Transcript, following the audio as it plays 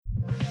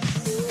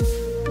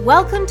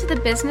Welcome to the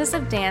Business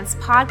of Dance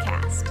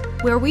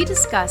podcast, where we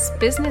discuss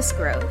business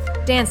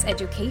growth, dance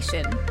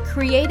education,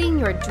 creating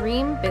your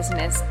dream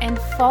business, and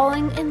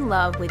falling in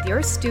love with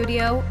your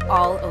studio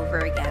all over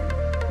again.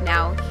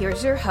 Now,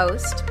 here's your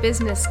host,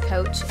 business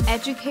coach,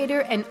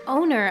 educator, and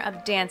owner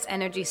of Dance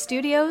Energy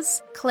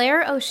Studios,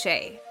 Claire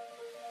O'Shea.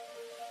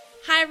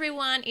 Hi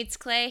everyone, it's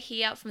Claire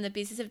here from the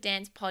Business of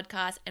Dance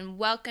podcast, and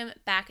welcome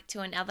back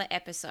to another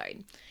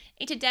episode.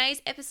 In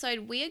today's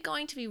episode, we are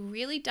going to be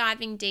really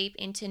diving deep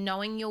into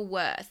knowing your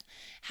worth,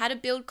 how to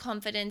build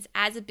confidence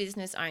as a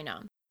business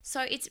owner.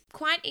 So it's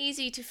quite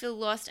easy to feel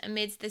lost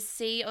amidst the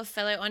sea of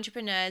fellow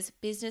entrepreneurs,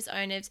 business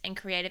owners, and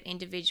creative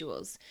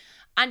individuals.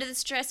 Under the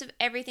stress of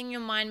everything,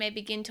 your mind may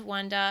begin to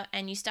wonder,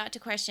 and you start to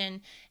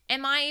question,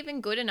 am I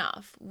even good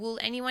enough? Will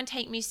anyone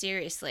take me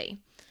seriously?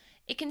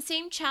 It can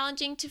seem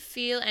challenging to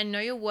feel and know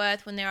your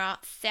worth when there are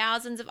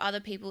thousands of other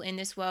people in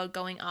this world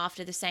going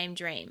after the same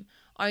dream,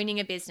 owning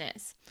a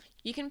business.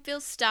 You can feel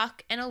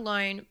stuck and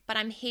alone, but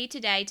I'm here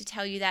today to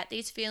tell you that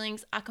these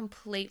feelings are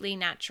completely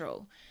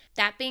natural.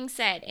 That being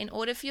said, in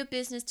order for your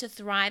business to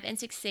thrive and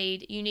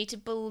succeed, you need to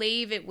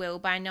believe it will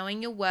by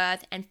knowing your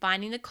worth and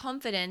finding the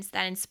confidence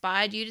that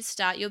inspired you to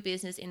start your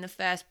business in the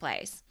first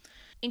place.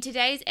 In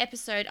today's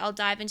episode, I'll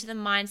dive into the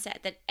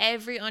mindset that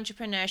every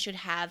entrepreneur should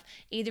have,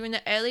 either in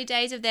the early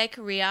days of their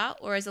career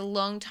or as a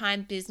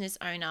long-time business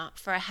owner,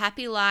 for a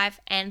happy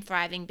life and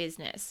thriving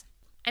business.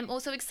 I'm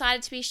also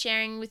excited to be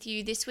sharing with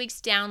you this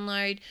week's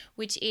download,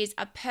 which is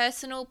a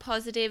personal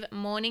positive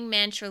morning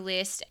mantra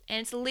list,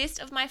 and it's a list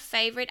of my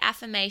favorite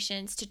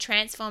affirmations to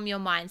transform your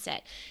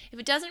mindset. If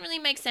it doesn't really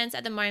make sense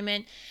at the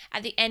moment,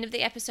 at the end of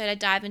the episode I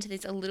dive into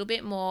this a little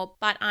bit more,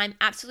 but I'm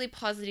absolutely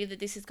positive that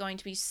this is going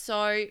to be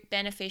so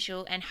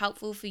beneficial and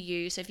helpful for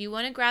you. So if you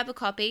want to grab a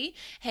copy,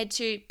 head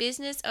to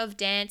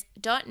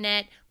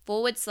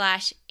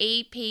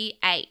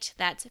businessofdance.net/EP8.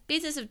 That's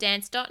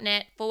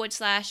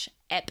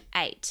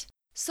businessofdance.net/EP8.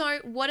 So,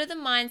 what are the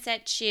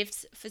mindset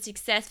shifts for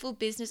successful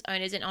business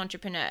owners and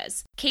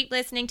entrepreneurs? Keep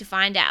listening to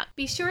find out.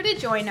 Be sure to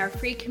join our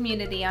free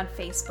community on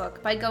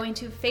Facebook by going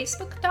to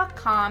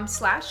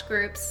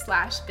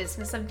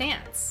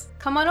facebook.com/groups/businessofdance.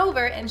 Come on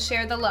over and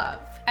share the love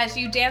as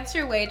you dance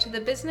your way to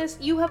the business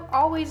you have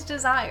always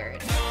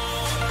desired.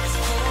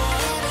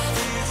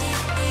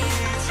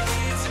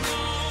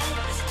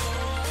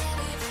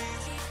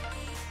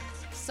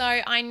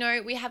 So I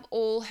know we have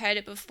all heard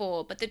it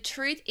before, but the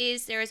truth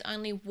is there is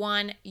only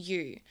one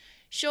you.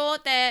 Sure,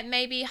 there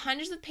may be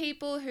hundreds of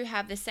people who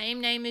have the same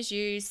name as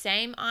you,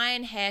 same eye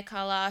and hair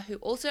color, who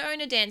also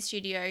own a dance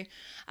studio,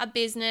 a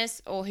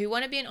business, or who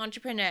want to be an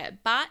entrepreneur,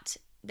 but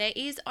there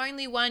is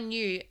only one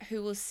you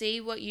who will see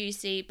what you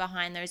see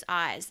behind those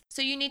eyes.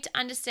 So you need to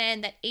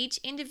understand that each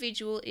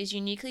individual is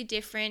uniquely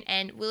different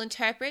and will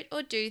interpret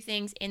or do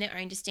things in their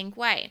own distinct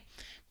way.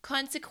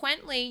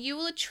 Consequently, you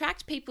will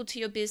attract people to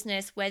your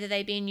business, whether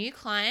they be new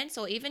clients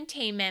or even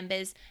team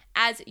members,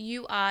 as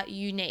you are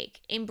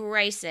unique.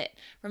 Embrace it.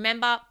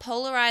 Remember,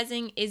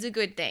 polarizing is a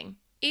good thing.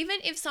 Even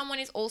if someone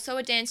is also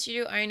a dance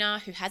studio owner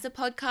who has a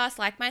podcast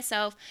like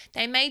myself,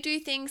 they may do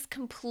things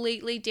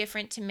completely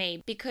different to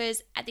me,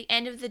 because at the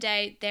end of the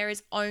day, there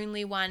is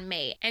only one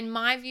me, and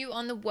my view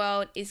on the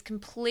world is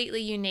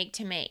completely unique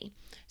to me.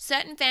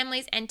 Certain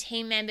families and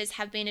team members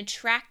have been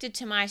attracted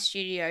to my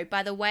studio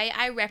by the way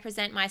I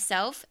represent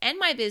myself and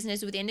my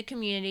business within the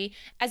community,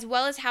 as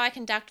well as how I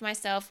conduct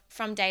myself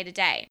from day to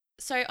day.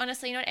 So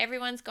honestly, not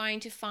everyone's going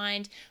to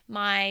find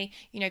my,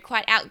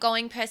 quite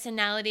outgoing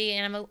personality,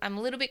 and I'm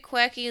a little bit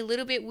quirky, a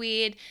little bit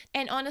weird.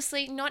 And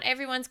honestly, not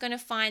everyone's going to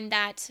find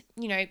that,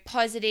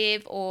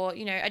 positive or,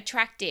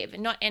 attractive,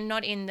 not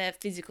in the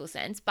physical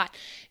sense, but,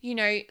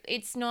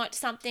 it's not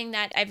something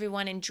that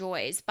everyone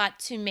enjoys. But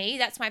to me,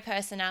 that's my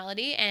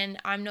personality, and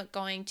I'm not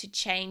going to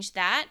change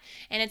that.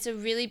 And it's a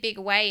really big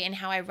way in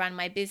how I run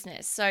my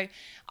business. So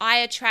I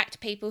attract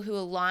people who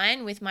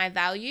align with my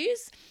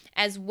values,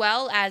 as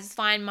well as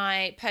find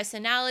my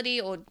personality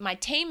or my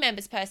team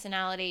members'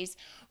 personalities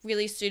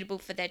really suitable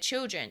for their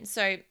children.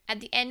 So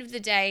at the end of the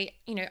day,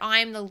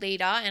 I'm the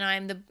leader,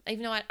 and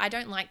even though I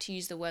don't like to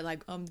use the word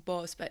like I'm the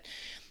boss, but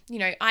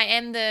I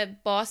am the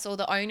boss or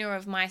the owner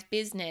of my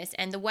business,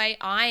 and the way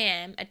I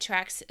am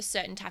attracts a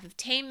certain type of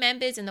team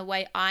members, and the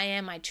way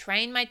I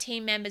train my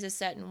team members a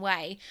certain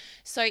way.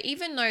 So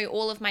even though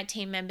all of my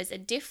team members are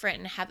different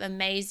and have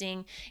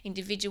amazing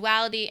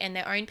individuality and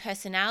their own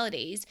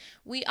personalities,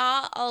 we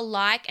are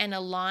alike and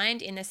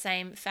aligned in the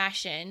same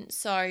fashion.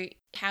 So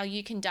how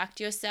you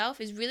conduct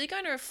yourself is really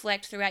going to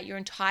reflect throughout your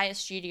entire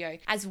studio,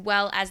 as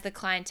well as the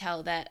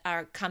clientele that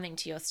are coming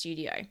to your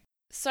studio.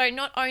 So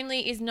not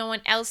only is no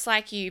one else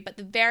like you, but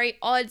the very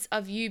odds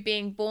of you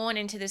being born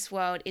into this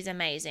world is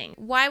amazing.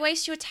 Why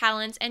waste your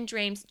talents and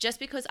dreams just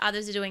because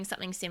others are doing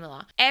something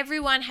similar?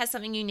 Everyone has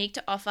something unique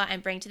to offer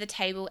and bring to the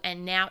table,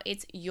 and now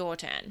it's your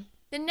turn.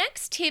 The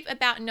next tip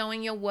about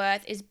knowing your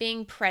worth is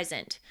being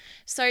present.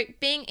 So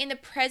being in the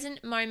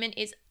present moment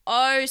is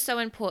so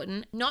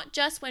important, not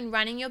just when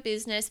running your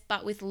business,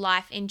 but with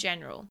life in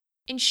general.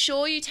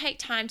 Ensure you take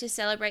time to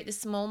celebrate the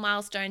small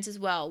milestones as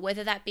well,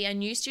 whether that be a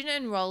new student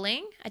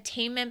enrolling, a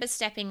team member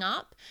stepping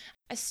up,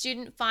 a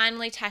student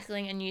finally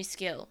tackling a new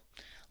skill.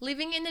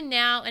 Living in the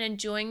now and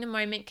enjoying the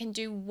moment can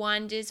do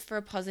wonders for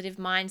a positive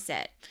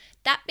mindset.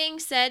 That being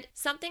said,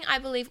 something I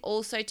believe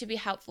also to be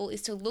helpful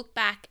is to look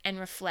back and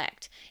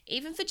reflect,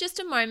 even for just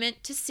a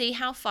moment, to see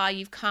how far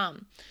you've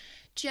come.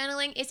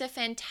 Journaling is a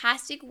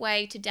fantastic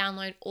way to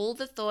download all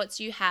the thoughts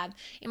you have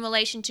in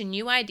relation to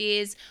new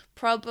ideas,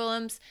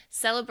 problems,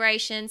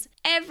 celebrations,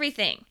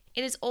 everything.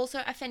 It is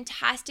also a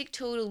fantastic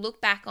tool to look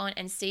back on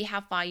and see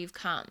how far you've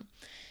come.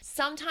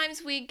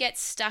 Sometimes we get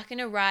stuck in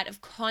a rut of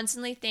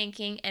constantly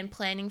thinking and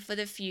planning for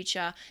the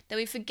future that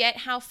we forget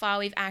how far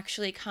we've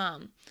actually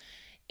come.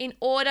 In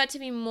order to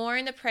be more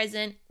in the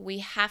present, we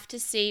have to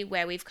see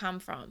where we've come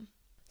from.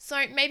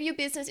 So maybe your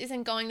business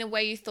isn't going the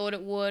way you thought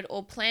it would,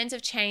 or plans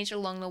have changed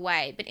along the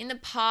way, but in the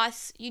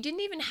past, you didn't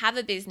even have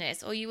a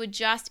business, or you were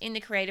just in the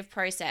creative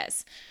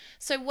process.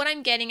 So what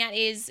I'm getting at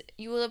is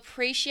you will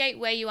appreciate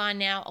where you are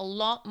now a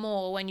lot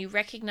more when you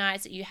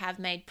recognize that you have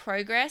made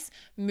progress,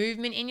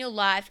 movement in your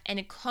life, and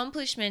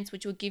accomplishments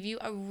which will give you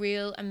a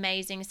real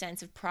amazing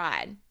sense of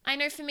pride. I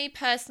know for me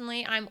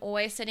personally, I'm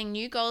always setting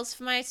new goals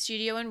for my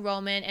studio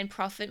enrollment and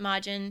profit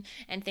margin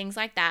and things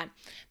like that.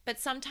 But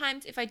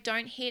sometimes if I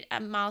don't hit a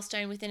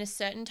milestone within a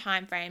certain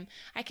time frame,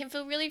 I can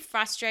feel really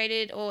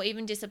frustrated or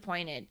even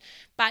disappointed.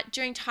 But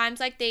during times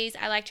like these,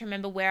 I like to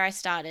remember where I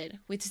started,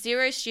 with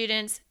 0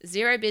 students,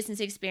 0 business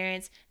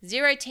experience,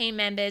 0 team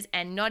members,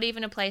 and not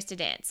even a place to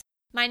dance.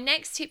 My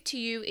next tip to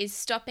you is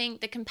stopping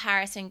the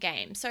comparison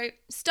game. So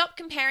stop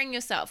comparing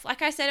yourself.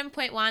 Like I said in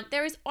point 1,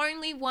 there is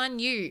only one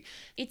you.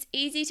 It's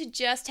easy to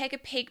just take a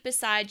peek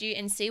beside you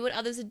and see what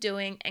others are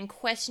doing and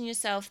question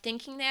yourself,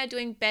 thinking they are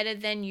doing better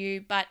than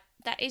you, but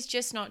that is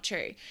just not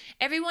true.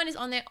 Everyone is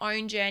on their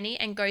own journey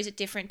and goes at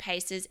different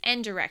paces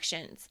and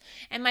directions.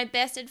 And my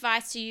best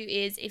advice to you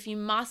is, if you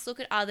must look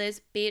at others,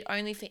 be it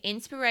only for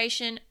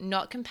inspiration,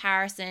 not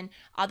comparison.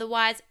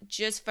 Otherwise,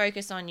 just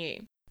focus on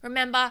you.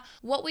 Remember,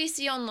 what we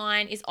see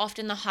online is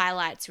often the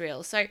highlights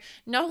reel. So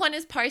no one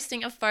is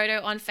posting a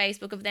photo on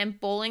Facebook of them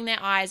bawling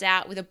their eyes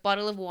out with a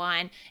bottle of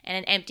wine and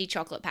an empty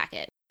chocolate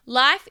packet.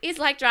 Life is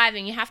like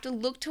driving. You have to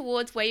look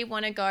towards where you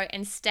want to go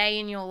and stay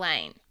in your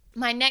lane.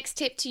 My next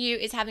tip to you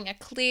is having a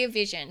clear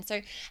vision.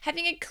 So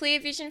having a clear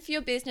vision for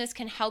your business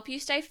can help you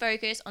stay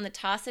focused on the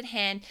task at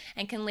hand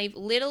and can leave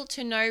little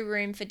to no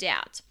room for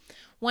doubt.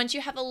 Once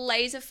you have a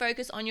laser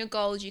focus on your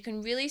goals, you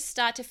can really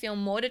start to feel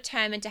more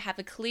determined to have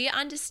a clear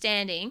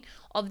understanding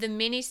of the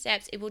many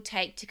steps it will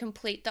take to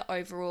complete the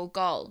overall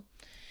goal.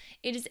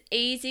 It is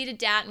easy to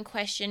doubt and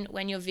question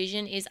when your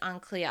vision is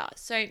unclear.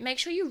 So make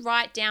sure you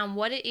write down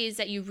what it is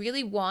that you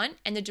really want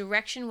and the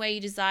direction where you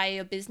desire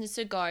your business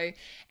to go.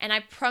 And I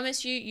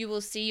promise you, you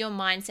will see your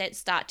mindset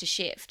start to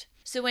shift.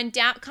 So when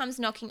doubt comes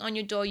knocking on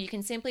your door, you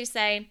can simply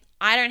say,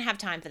 I don't have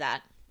time for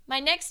that. My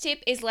next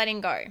tip is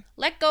letting go.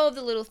 Let go of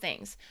the little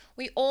things.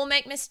 We all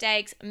make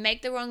mistakes,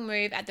 make the wrong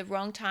move at the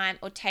wrong time,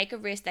 or take a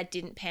risk that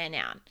didn't pan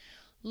out.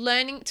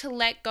 Learning to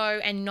let go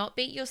and not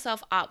beat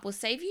yourself up will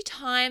save you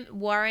time,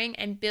 worrying,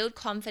 and build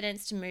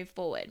confidence to move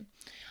forward.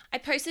 I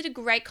posted a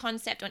great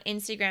concept on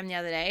Instagram the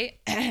other day.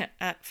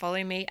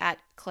 Follow me at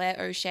Claire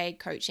O'Shea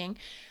Coaching.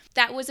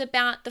 That was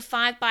about the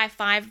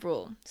 5x5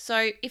 rule.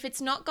 So if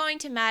it's not going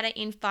to matter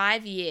in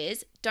 5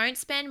 years, don't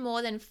spend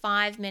more than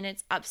 5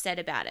 minutes upset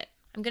about it.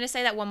 I'm going to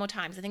say that one more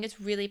time because I think it's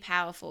really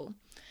powerful.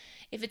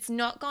 If it's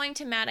not going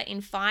to matter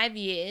in 5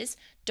 years,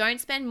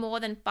 don't spend more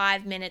than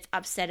 5 minutes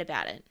upset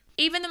about it.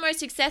 Even the most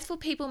successful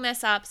people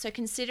mess up, so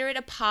consider it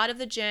a part of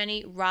the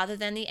journey rather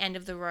than the end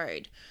of the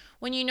road.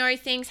 When you know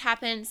things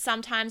happen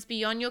sometimes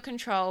beyond your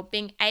control,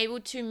 being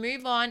able to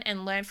move on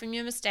and learn from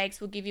your mistakes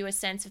will give you a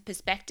sense of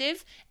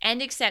perspective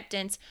and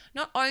acceptance,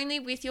 not only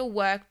with your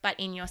work, but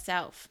in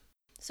yourself.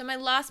 So my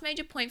last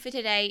major point for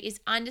today is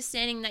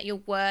understanding that your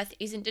worth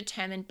isn't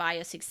determined by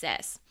your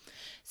success.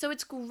 So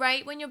it's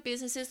great when your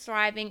business is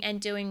thriving and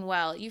doing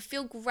well. You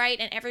feel great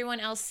and everyone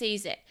else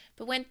sees it.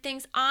 But when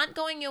things aren't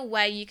going your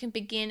way, you can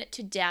begin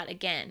to doubt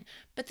again.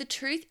 But the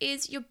truth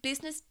is, your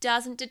business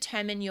doesn't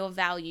determine your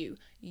value.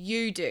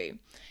 You do.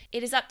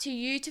 It is up to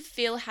you to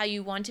feel how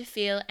you want to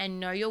feel and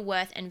know your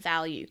worth and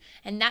value.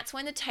 And that's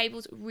when the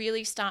tables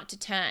really start to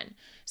turn.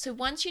 So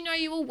once you know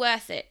you are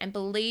worth it and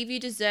believe you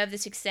deserve the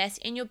success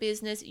in your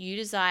business you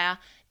desire,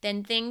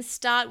 then things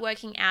start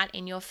working out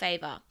in your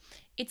favor.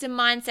 It's a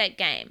mindset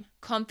game.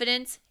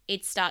 Confidence,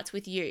 it starts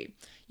with you.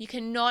 You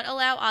cannot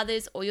allow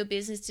others or your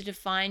business to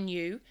define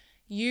you.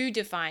 You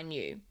define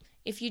you.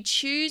 If you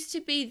choose to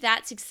be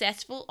that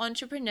successful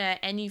entrepreneur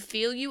and you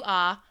feel you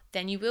are,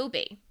 then you will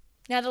be.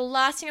 Now, the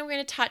last thing I'm going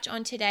to touch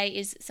on today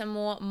is some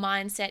more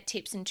mindset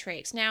tips and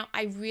tricks. Now,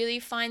 I really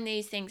find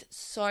these things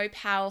so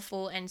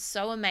powerful and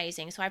so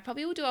amazing. So I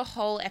probably will do a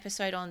whole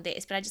episode on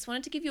this, but I just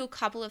wanted to give you a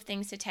couple of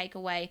things to take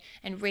away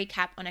and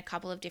recap on a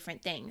couple of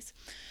different things.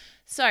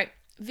 So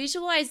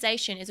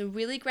Visualization is a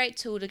really great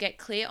tool to get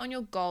clear on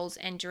your goals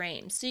and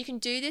dreams. So you can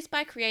do this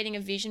by creating a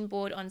vision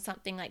board on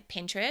something like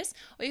Pinterest,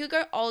 or you could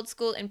go old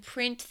school and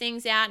print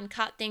things out and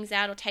cut things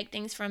out or take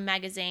things from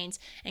magazines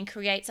and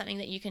create something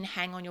that you can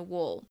hang on your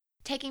wall.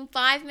 Taking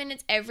 5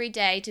 minutes every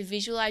day to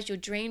visualize your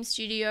dream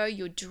studio,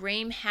 your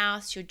dream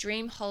house, your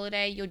dream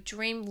holiday, your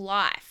dream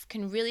life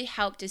can really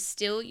help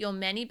distill your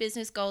many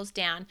business goals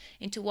down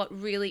into what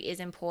really is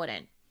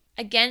important.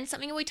 Again,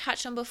 something we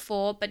touched on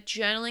before, but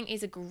journaling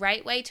is a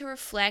great way to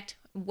reflect,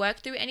 work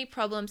through any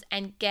problems,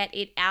 and get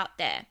it out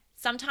there.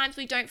 Sometimes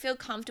we don't feel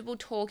comfortable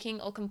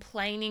talking or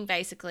complaining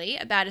basically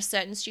about a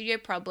certain studio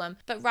problem,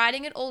 but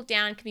writing it all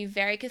down can be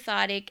very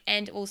cathartic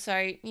and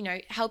also,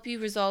 help you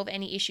resolve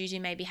any issues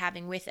you may be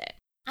having with it.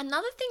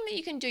 Another thing that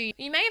you can do,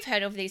 you may have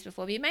heard of these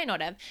before, but you may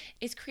not have,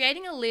 is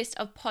creating a list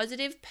of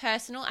positive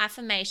personal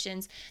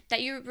affirmations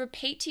that you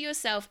repeat to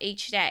yourself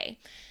each day.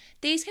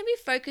 These can be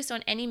focused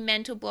on any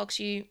mental blocks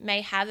you may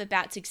have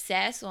about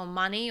success or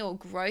money or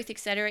growth,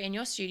 etc. in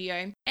your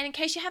studio. And in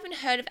case you haven't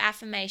heard of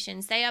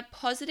affirmations, they are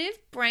positive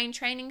brain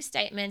training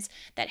statements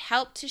that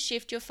help to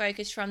shift your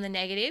focus from the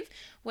negative,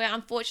 where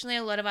unfortunately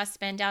a lot of us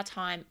spend our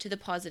time, to the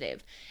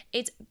positive.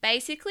 It's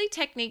basically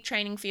technique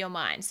training for your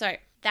mind. So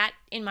that,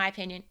 in my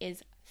opinion,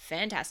 is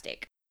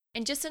fantastic.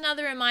 And just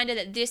another reminder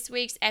that this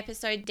week's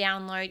episode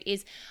download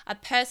is a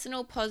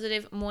personal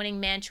positive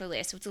morning mantra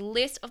list. It's a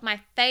list of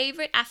my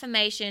favorite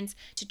affirmations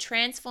to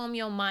transform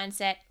your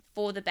mindset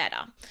for the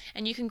better.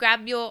 And you can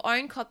grab your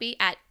own copy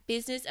at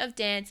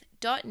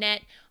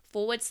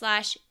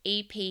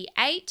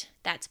businessofdance.net/EP8.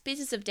 That's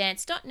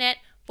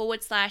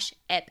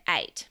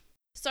businessofdance.net/EP8.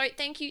 So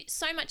thank you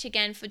so much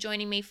again for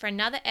joining me for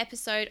another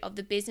episode of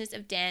The Business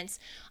of Dance.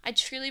 I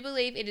truly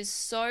believe it is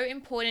so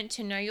important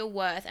to know your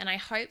worth, and I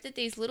hope that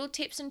these little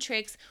tips and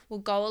tricks will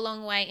go a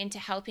long way into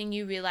helping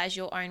you realize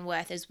your own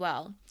worth as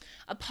well.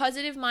 A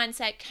positive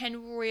mindset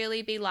can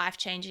really be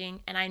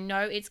life-changing, and I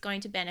know it's going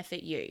to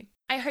benefit you.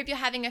 I hope you're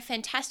having a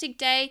fantastic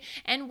day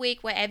and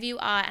week wherever you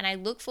are, and I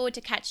look forward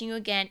to catching you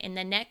again in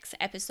the next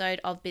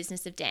episode of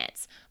Business of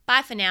Dance.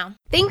 Bye for now.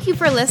 Thank you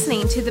for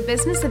listening to the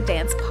Business of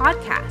Dance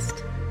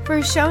podcast. For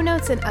show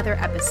notes and other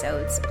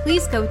episodes,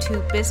 please go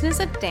to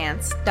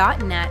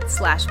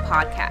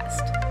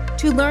businessofdance.net/podcast.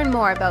 To learn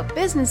more about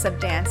Business of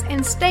Dance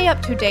and stay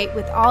up to date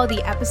with all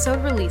the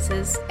episode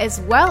releases,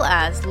 as well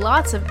as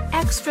lots of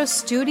extra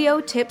studio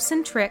tips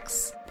and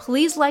tricks,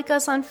 please like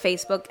us on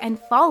Facebook and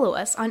follow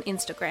us on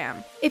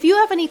Instagram. If you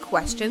have any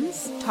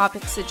questions,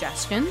 topic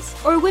suggestions,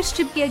 or wish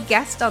to be a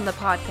guest on the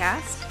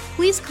podcast,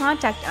 please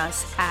contact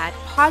us at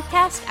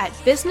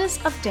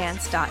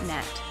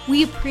podcast@businessofdance.net.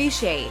 We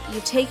appreciate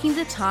you taking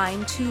the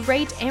time to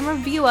rate and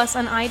review us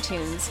on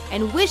iTunes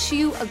and wish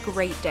you a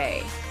great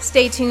day.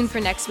 Stay tuned for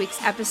next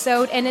week's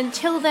episode, and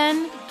until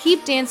then,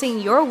 keep dancing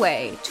your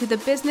way to the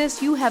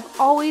business you have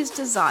always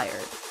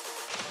desired.